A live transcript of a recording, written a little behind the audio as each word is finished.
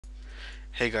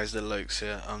Hey guys, the Lokes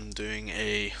here. I'm doing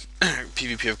a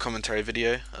PvP of commentary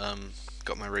video.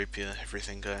 Got my rapier,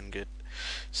 everything going good.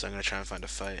 So I'm gonna try and find a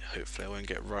fight. Hopefully I won't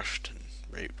get rushed and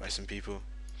raped by some people.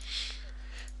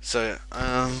 So,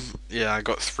 yeah, I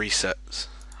got 3 sets.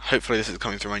 Hopefully this is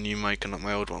coming through my new mic and not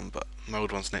my old one, but my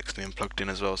old one's next to me and plugged in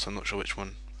as well, so I'm not sure which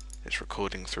one it's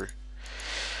recording through.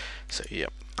 So yeah,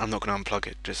 I'm not gonna unplug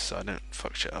it just so I don't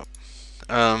fuck shit up.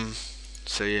 Um,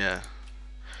 so yeah,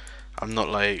 I'm not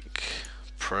like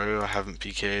pro. I haven't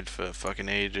PK'd for fucking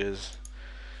ages.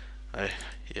 I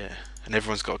yeah, and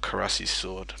everyone's got a Karasi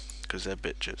sword because they're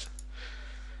bitches.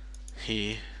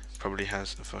 He probably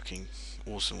has a fucking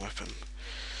awesome weapon.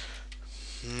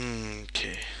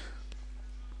 Okay,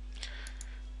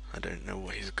 I don't know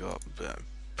what he's got, but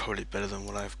probably better than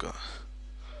what I've got.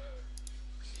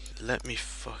 Let me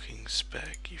fucking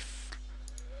spec you.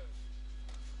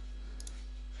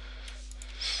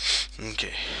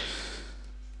 Okay,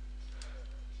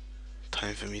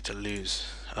 time for me to lose.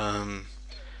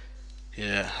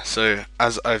 Yeah. So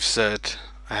as I've said,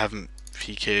 I haven't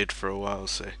PK'd for a while,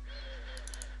 so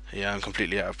yeah, I'm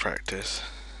completely out of practice.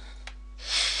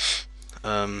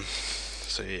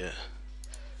 So yeah,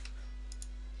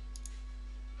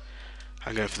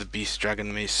 I'm going for the Beast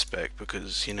Dragon Mace spec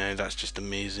because you know that's just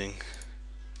amazing.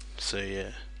 So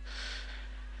yeah,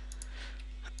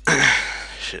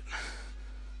 shit.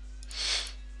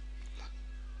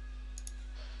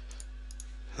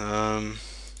 Um,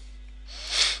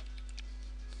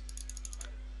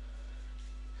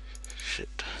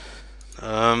 shit.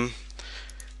 Yeah,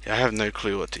 I have no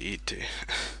clue what to eat to.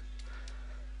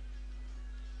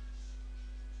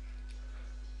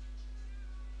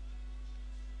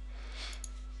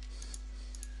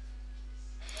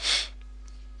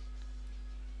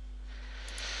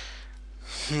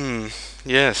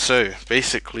 Yeah, so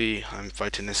basically I'm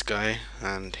fighting this guy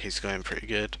and he's going pretty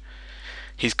good.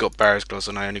 He's got Barrow's gloves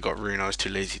and I only got Rune. I was too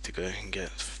lazy to go and get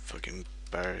fucking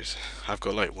Barrow's. I've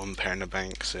got like 1 pair in the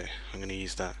bank, so I'm gonna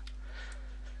use that.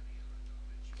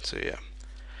 So yeah.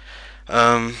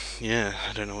 Yeah,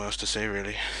 I don't know what else to say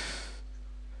really.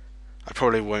 I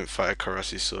probably won't fight a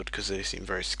Karasi sword because they seem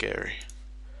very scary.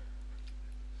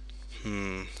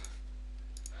 And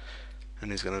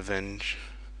he's gonna avenge.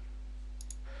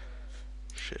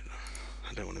 Shit,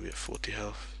 I don't want to be at 40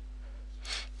 health.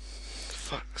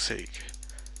 Fuck's sake.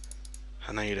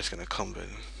 I know you're just gonna combo.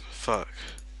 Fuck.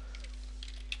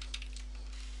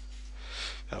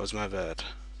 That was my bad.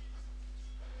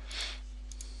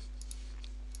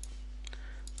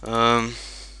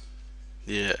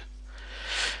 Yeah.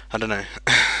 I don't know.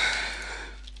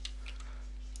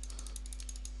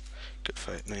 Good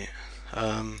fight, mate.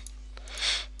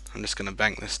 I'm just gonna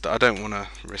bank this. I don't want to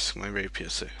risk my rapier,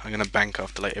 so I'm gonna bank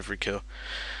after like every kill.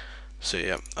 So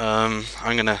yeah, I'm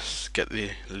gonna get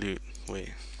the loot.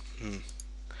 Wait,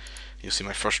 you'll see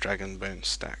my frost dragon bone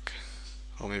stack,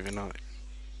 or maybe not.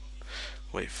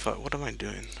 Wait, fuck. What am I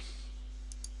doing?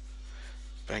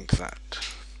 Bank that.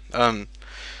 Um.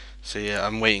 So yeah,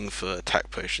 I'm waiting for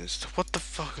attack potions. What the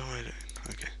fuck am I doing?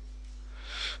 Okay.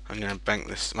 I'm gonna bank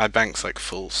this. My bank's like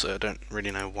full, so I don't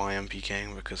really know why I'm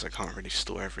PKing because I can't really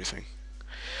store everything.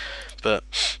 But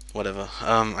whatever.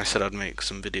 I said I'd make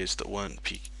some videos that weren't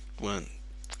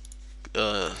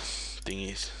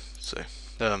thingies. So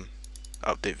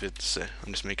update vids. So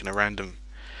I'm just making a random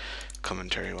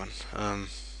commentary one.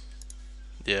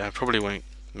 Yeah, I probably won't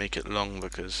make it long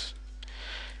because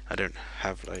I don't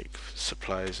have like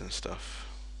supplies and stuff.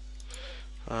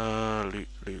 Loot,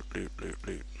 loot, loot, loot,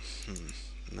 loot.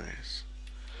 Nice.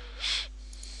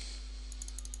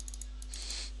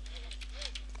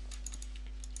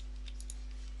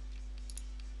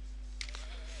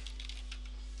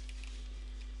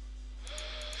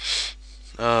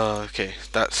 Oh, okay.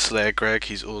 That's Slayer Greg.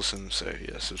 He's awesome. So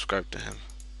yeah, subscribe to him.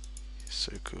 He's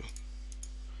so cool.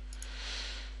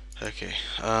 Okay.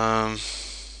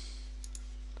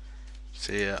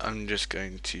 So yeah, I'm just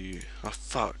going to. Oh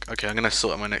fuck. Okay, I'm gonna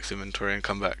sort out my next inventory and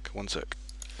come back. 1 sec.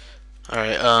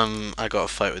 Alright. I got a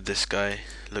fight with this guy.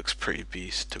 Looks pretty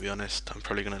beast, to be honest. I'm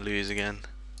probably gonna lose again.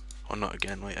 Or not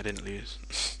again. Wait, I didn't lose.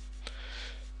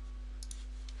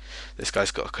 This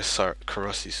guy's got a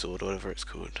Karasi sword, or whatever it's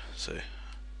called. So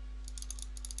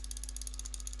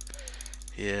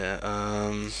yeah.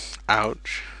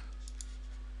 Ouch.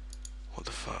 What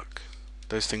the fuck?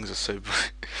 Those things are so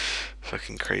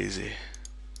fucking crazy.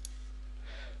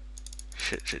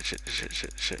 Shit, shit, shit, shit,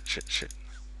 shit, shit, shit, shit.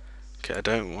 Okay, I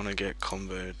don't want to get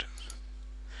comboed.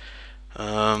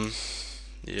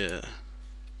 Yeah.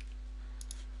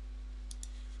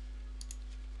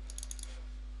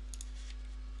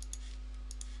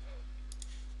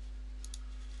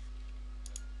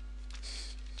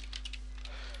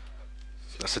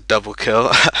 That's a double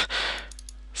kill.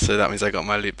 So that means I got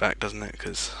my loot back, doesn't it?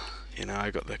 Because, you know,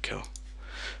 I got the kill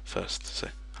first. So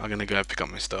I'm gonna go pick up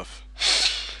my stuff.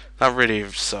 That really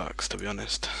sucks, to be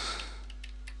honest.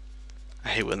 I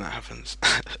hate when that happens.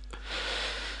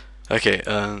 Okay,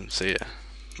 so yeah.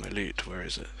 My loot, where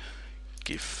is it?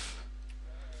 GIF.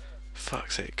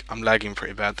 Fuck's sake. I'm lagging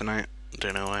pretty bad tonight.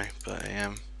 Don't know why, but I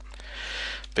am.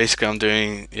 Basically, I'm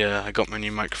doing, yeah, I got my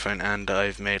new microphone and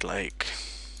I've made like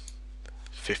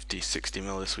 50-60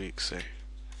 mil this week, so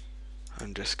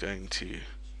I'm just going to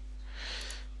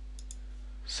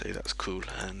say that's cool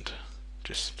and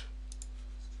just,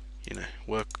 you know,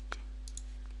 work.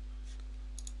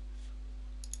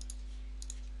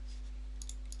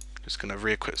 Just gonna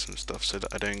re-equip some stuff so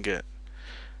that I don't get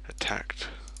attacked.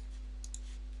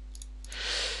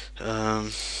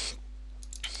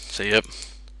 So yep,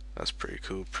 that's pretty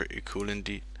cool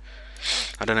indeed.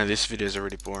 I don't know, this video is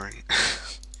already boring.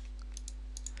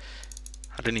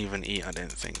 I didn't even eat, I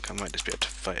don't think. I might just be able to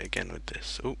fight again with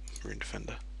this. Oh, Rune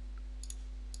Defender.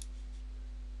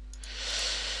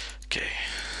 Okay.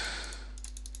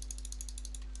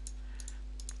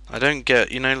 I don't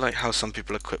get, you know, like how some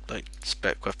people equip like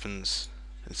spec weapons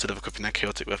instead of equipping their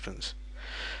chaotic weapons.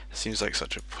 It seems like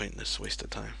such a pointless waste of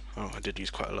time. Oh, I did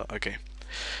use quite a lot. Okay.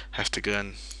 Have to go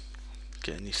and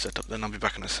get a new setup, then I'll be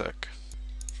back in a sec.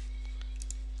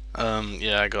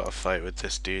 Yeah, I got a fight with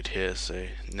this dude here, so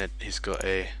he's got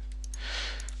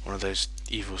one of those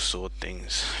evil sword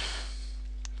things.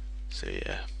 So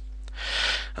yeah.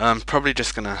 I'm probably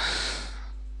just gonna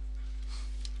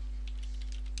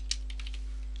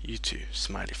you two,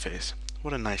 smiley face.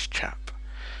 What a nice chap.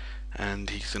 And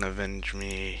he's gonna avenge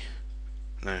me.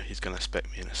 No, he's gonna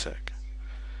spec me in a sec.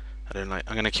 I'm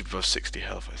gonna keep above 60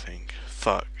 health, I think.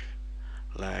 Fuck.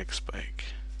 Lag spike.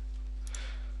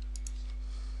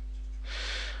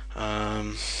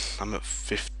 I'm at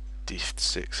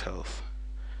 56 health.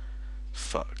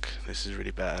 Fuck, this is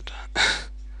really bad.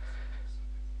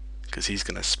 Because he's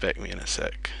gonna spec me in a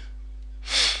sec.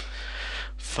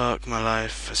 Fuck my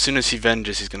life. As soon as he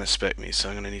venges, he's gonna spec me, so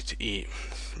I'm gonna need to eat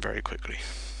very quickly.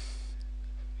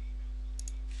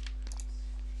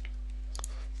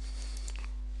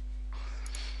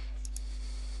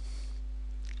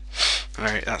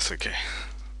 Alright, that's okay.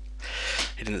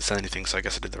 He didn't say anything, so I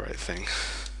guess I did the right thing.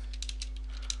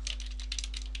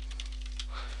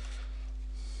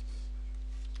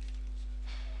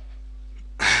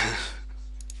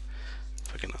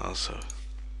 Fucking arsehole.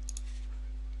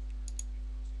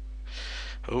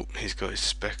 Oh, he's got his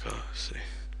spec off, see.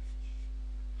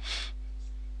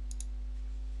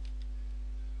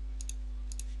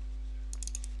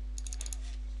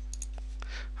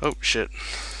 Oh, shit.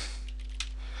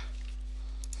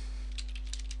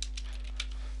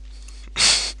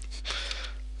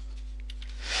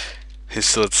 His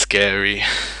sword's scary.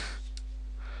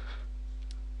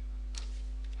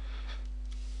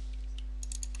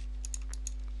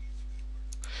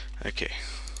 Okay.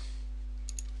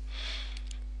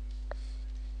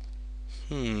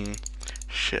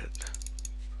 Shit.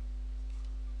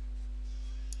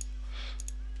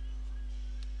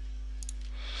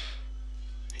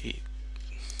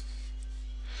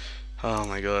 Oh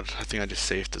my god, I think I just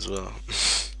saved as well.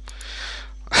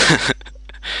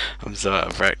 I'm so out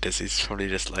of practice, he's probably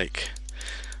just like,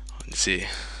 let's see.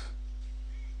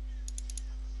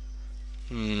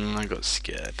 I got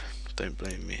scared. Don't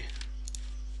blame me.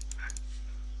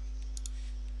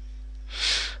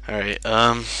 Alright,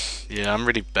 yeah, I'm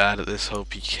really bad at this whole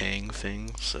PKing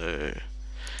thing, so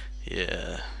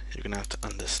yeah, you're gonna have to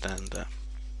understand that.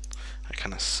 I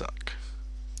kinda suck.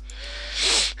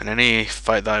 And any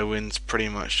fight that I win's pretty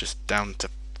much just down to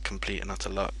complete and utter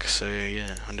luck, so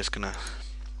yeah, I'm just gonna...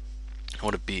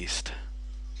 What a beast.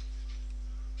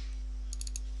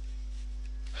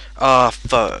 Ah,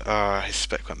 fuck. His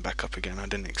spec went back up again, I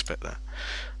didn't expect that.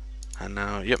 And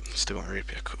now, yep, still got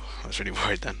rapier, cool. I was really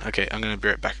worried then. Okay, I'm gonna be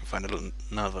right back and find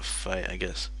another fight, I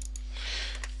guess.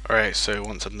 Alright, so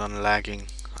once I'm done lagging,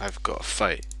 I've got a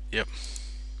fight. Yep.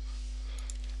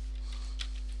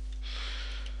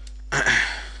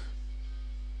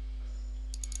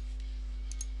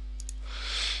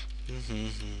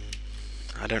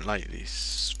 I don't like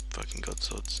these fucking god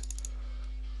swords.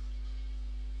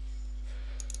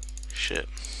 Shit.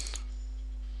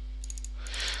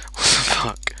 What the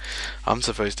fuck? I'm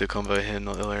supposed to combo him,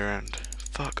 not the other way around.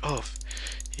 Fuck off,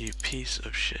 you piece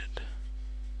of shit.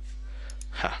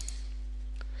 Ha.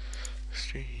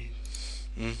 Street.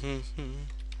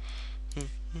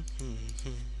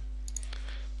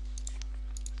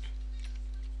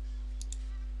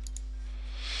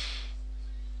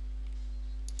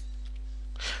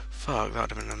 Fuck, that would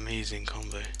have been an amazing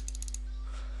combo.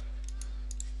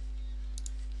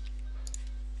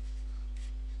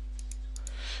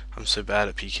 I'm so bad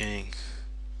at PKing.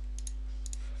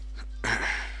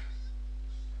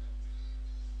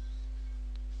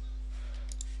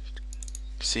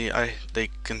 See,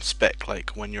 they can spec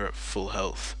like when you're at full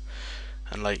health,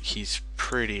 and like he's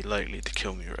pretty likely to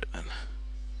kill me right then.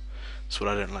 That's what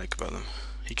I don't like about them.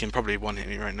 He can probably one-hit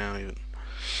me right now even.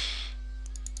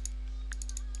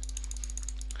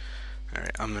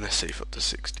 Alright, I'm gonna save up to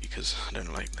 60 because I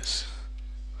don't like this.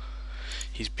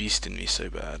 He's beasting me so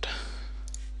bad.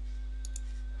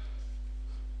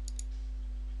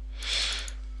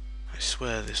 I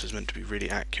swear this was meant to be really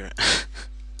accurate.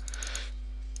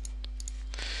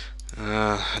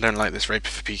 I don't like this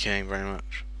rapier for PKing very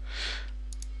much.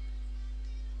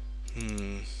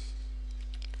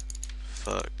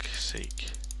 Fuck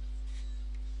sake.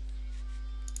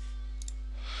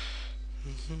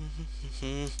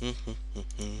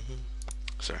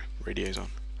 Sorry, radio's on.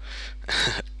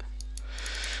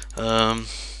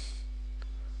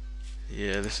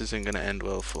 Yeah, this isn't gonna end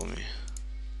well for me.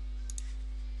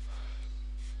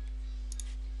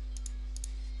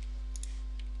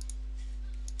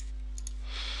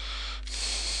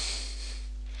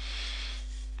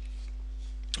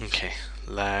 Okay,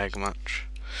 lag much.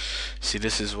 See,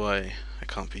 this is why I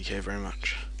can't PK very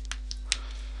much.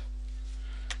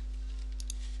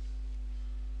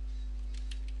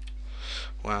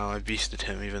 Wow, I beasted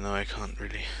him even though I can't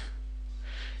really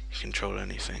control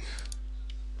anything.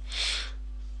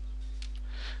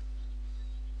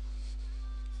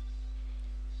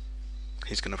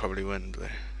 He's gonna probably win though.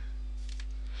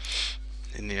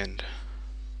 In the end.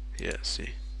 Yeah,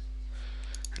 see.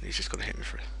 And he's just gotta hit me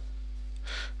for it.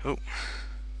 Oh.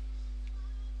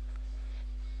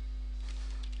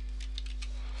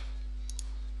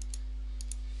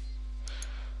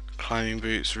 Climbing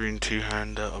boots, rune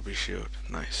 2-hander, obby shield.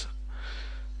 Nice.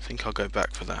 I think I'll go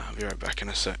back for that. I'll be right back in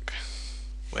a sec.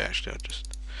 Wait, actually, I'll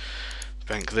just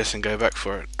bank this and go back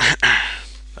for it.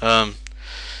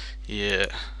 Yeah.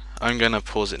 I'm gonna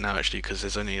pause it now actually because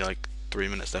there's only like 3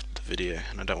 minutes left of the video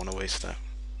and I don't want to waste that.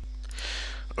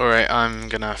 Alright, I'm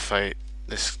gonna fight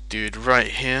this dude right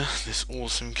here, this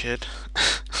awesome kid.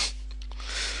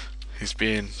 He's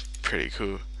being pretty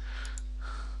cool.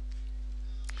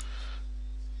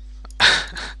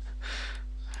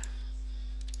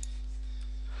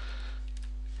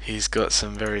 He's got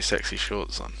some very sexy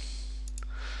shorts on.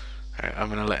 Alright, I'm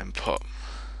gonna let him pop.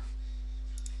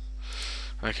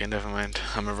 Okay, never mind.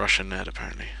 I'm a Russian nerd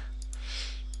apparently.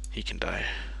 He can die.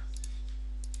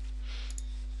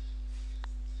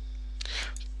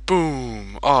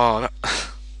 Boom! Oh, that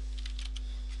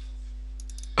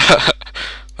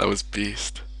that was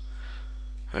beast.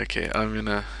 Okay, I'm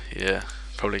gonna, yeah,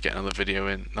 probably get another video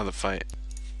in, another fight.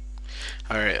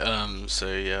 Alright,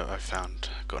 so yeah,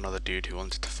 got another dude who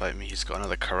wanted to fight me. He's got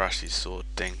another Karashi sword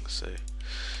thing, so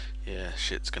yeah,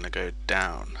 shit's gonna go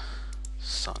down,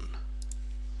 son.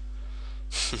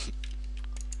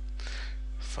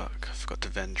 Fuck, I forgot to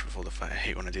venge before the fight. I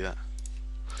hate when I do that.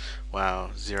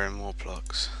 Wow, 0 more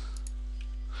blocks.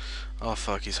 Oh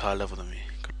fuck, he's higher level than me.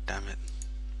 God damn it.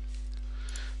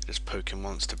 Just poke him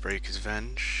once to break his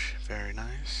venge. Very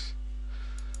nice.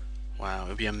 Wow, it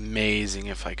would be amazing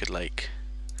if I could, like,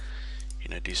 you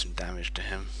know, do some damage to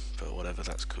him. But whatever,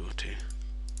 that's cool too.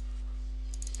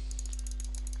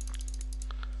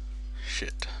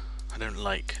 Shit. I don't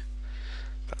like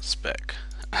that spec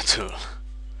at all.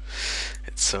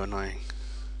 It's so annoying.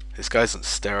 This guy's on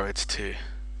steroids too.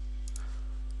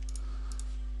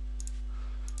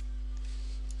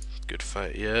 Good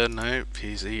fight. Yeah, nope,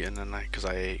 he's eating and because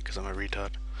I ate, because I'm a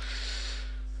retard.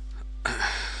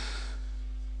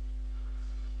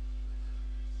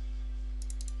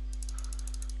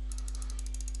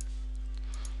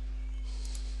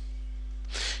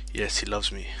 Yes, he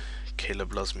loves me.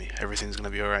 Caleb loves me. Everything's gonna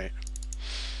be alright.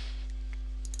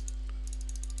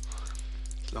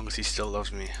 As long as he still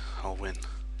loves me, I'll win.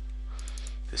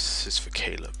 This is for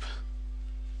Caleb.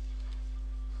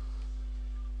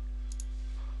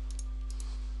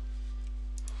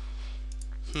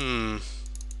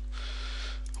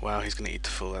 Wow, he's gonna eat the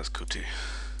full, that's cool too.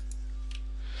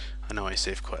 I know I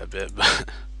saved quite a bit, but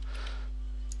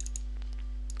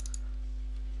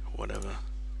whatever.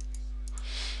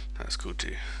 That's cool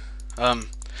too.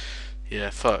 Yeah,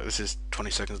 fuck, this is 20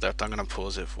 seconds left. I'm gonna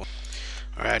pause it for.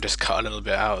 Alright, I just cut a little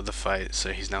bit out of the fight,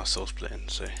 so he's now soul splitting,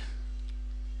 so.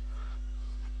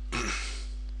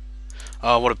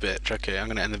 Oh, what a bitch. Okay, I'm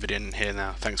gonna end the video in here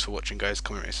now. Thanks for watching, guys.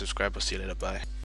 Comment, rate, subscribe. I'll see you later. Bye.